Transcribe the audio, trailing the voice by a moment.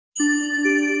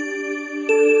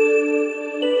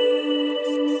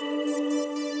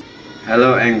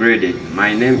Hello and greeting.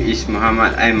 My name is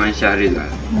Muhammad Aiman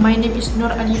Rizal. My name is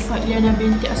Alifah Ilyana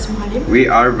Binti Asmahalim. We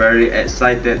are very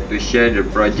excited to share the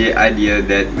project idea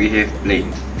that we have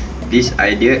planned. This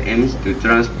idea aims to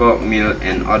transport meal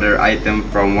and other items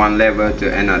from one level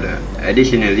to another.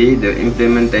 Additionally, the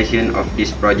implementation of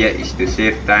this project is to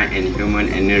save time and human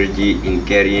energy in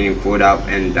carrying food up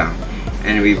and down,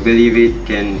 and we believe it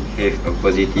can have a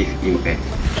positive impact.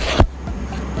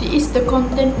 This is the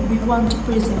content we want to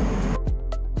present.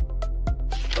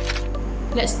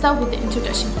 Let's start with the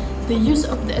introduction. The use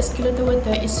of the escalator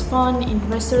waiter is found in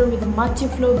restaurants with a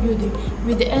multi-floor building.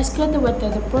 With the escalator waiter,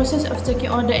 the process of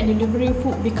taking order and delivering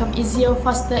food becomes easier,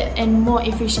 faster, and more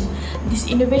efficient.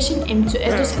 This innovation aims to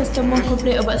address customer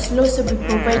complaint about slow service,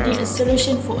 providing a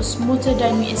solution for a smoother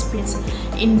dining experience.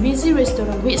 In busy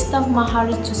restaurants, wait staff must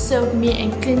hurry to serve meal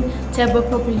and clean table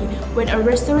properly. When a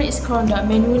restaurant is crowded,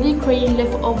 manually carrying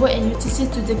leftover and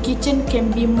utensils to the kitchen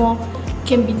can be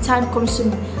time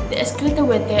consuming. The escalator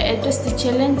waiter addresses the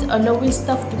challenge, allowing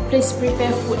staff to place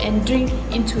prepared food and drink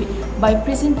into it. By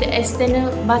pressing the external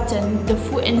button, the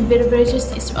food and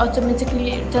beverages is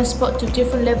automatically transported to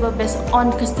different levels based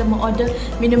on customer order,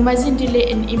 minimizing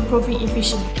delay and improving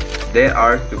efficiency. There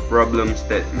are two problem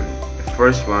statements. The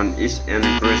first one is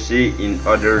inaccuracy in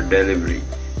order delivery.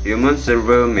 Human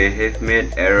server may have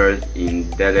made errors in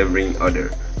delivering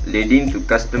order, leading to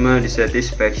customer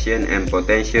dissatisfaction and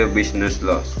potential business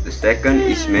loss. The second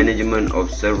is management of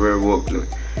server workload.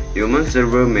 Human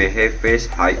server may have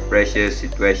faced high pressure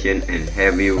situation and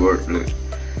heavy workload,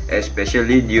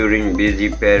 especially during busy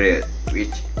period,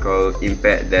 which could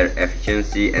impact their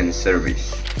efficiency and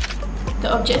service. The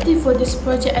objective for this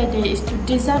project idea is to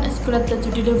design escalator to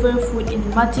deliver food in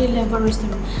multi-level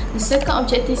restaurant. The second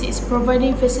objective is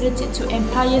providing facility to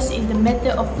employees in the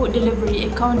method of food delivery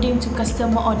according to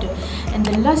customer order. And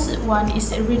the last one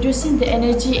is reducing the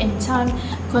energy and time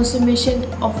consumption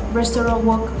of restaurant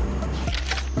work.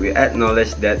 We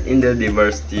acknowledge that in the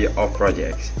diversity of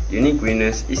projects,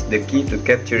 uniqueness is the key to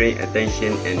capturing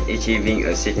attention and achieving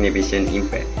a significant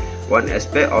impact. One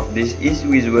aspect of this is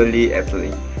visually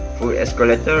appealing. Food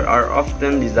escalators are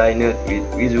often designed with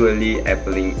visually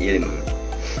appealing elements.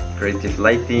 Creative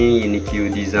lighting,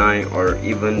 unique design, or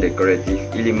even decorative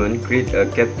elements create a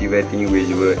captivating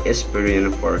visual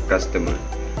experience for customers.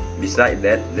 Besides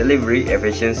that, delivery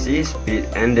efficiency, speed,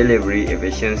 and delivery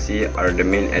efficiency are the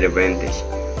main advantage.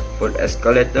 Food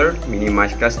escalators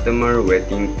minimize customer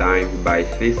waiting time by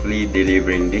swiftly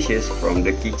delivering dishes from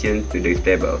the kitchen to the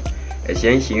table,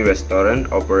 enhancing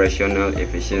restaurant operational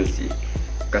efficiency.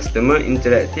 Customer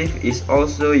interactive is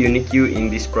also unique in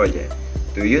this project.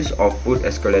 The use of food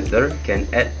escalator can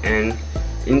add an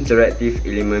interactive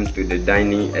element to the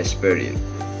dining experience.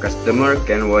 Customer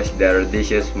can watch their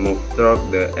dishes move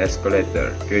through the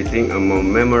escalator, creating a more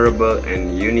memorable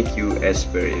and unique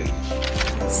experience.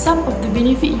 Some of the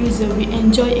benefit users will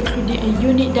enjoy including a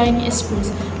unique dining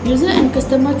experience. User and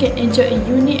customer can enjoy a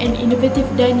unique and innovative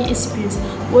dining experience.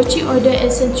 Watching order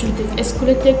ascend through the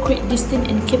escalator create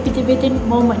distinct and captivating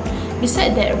moment.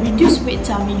 Besides that, reduced wait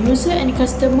time. User and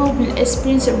customer will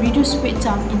experience a reduced wait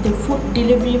time in the food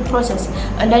delivery process,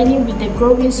 aligning with the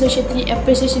growing society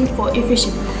appreciation for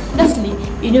efficiency. Lastly,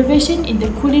 innovation in the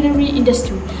culinary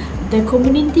industry. The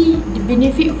community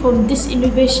benefit from this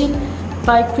innovation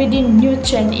by creating new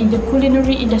trend in the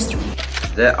culinary industry.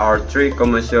 There are three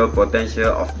commercial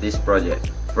potential of this project.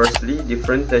 Firstly,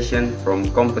 differentiation from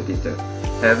competitor.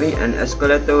 Having an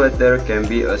escalator waiter can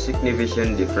be a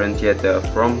significant differentiator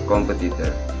from competitor.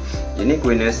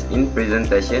 Uniqueness in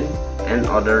presentation and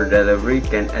order delivery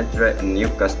can attract new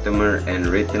customer and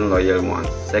retain loyal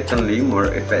ones. Secondly, more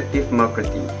effective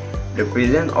marketing. The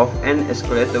presence of an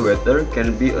escalator waiter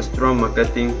can be a strong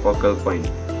marketing focal point.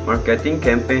 Marketing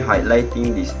campaign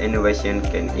highlighting this innovation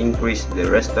can increase the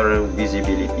restaurant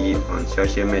visibility on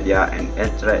social media and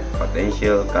attract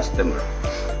potential customers.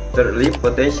 Thirdly,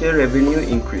 potential revenue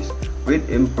increase. With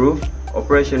improved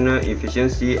operational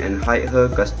efficiency and higher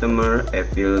customer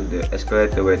appeal, the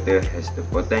escalator waiter has the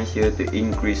potential to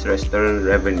increase restaurant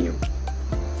revenue.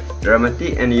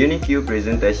 Dramatic and unique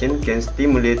presentation can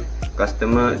stimulate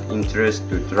customer interest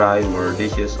to try more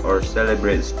dishes or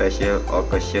celebrate special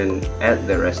occasions at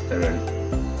the restaurant.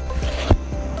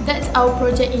 That's our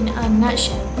project in a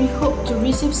nutshell. We hope to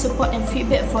receive support and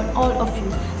feedback from all of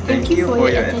you. Thank you for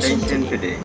your attention today.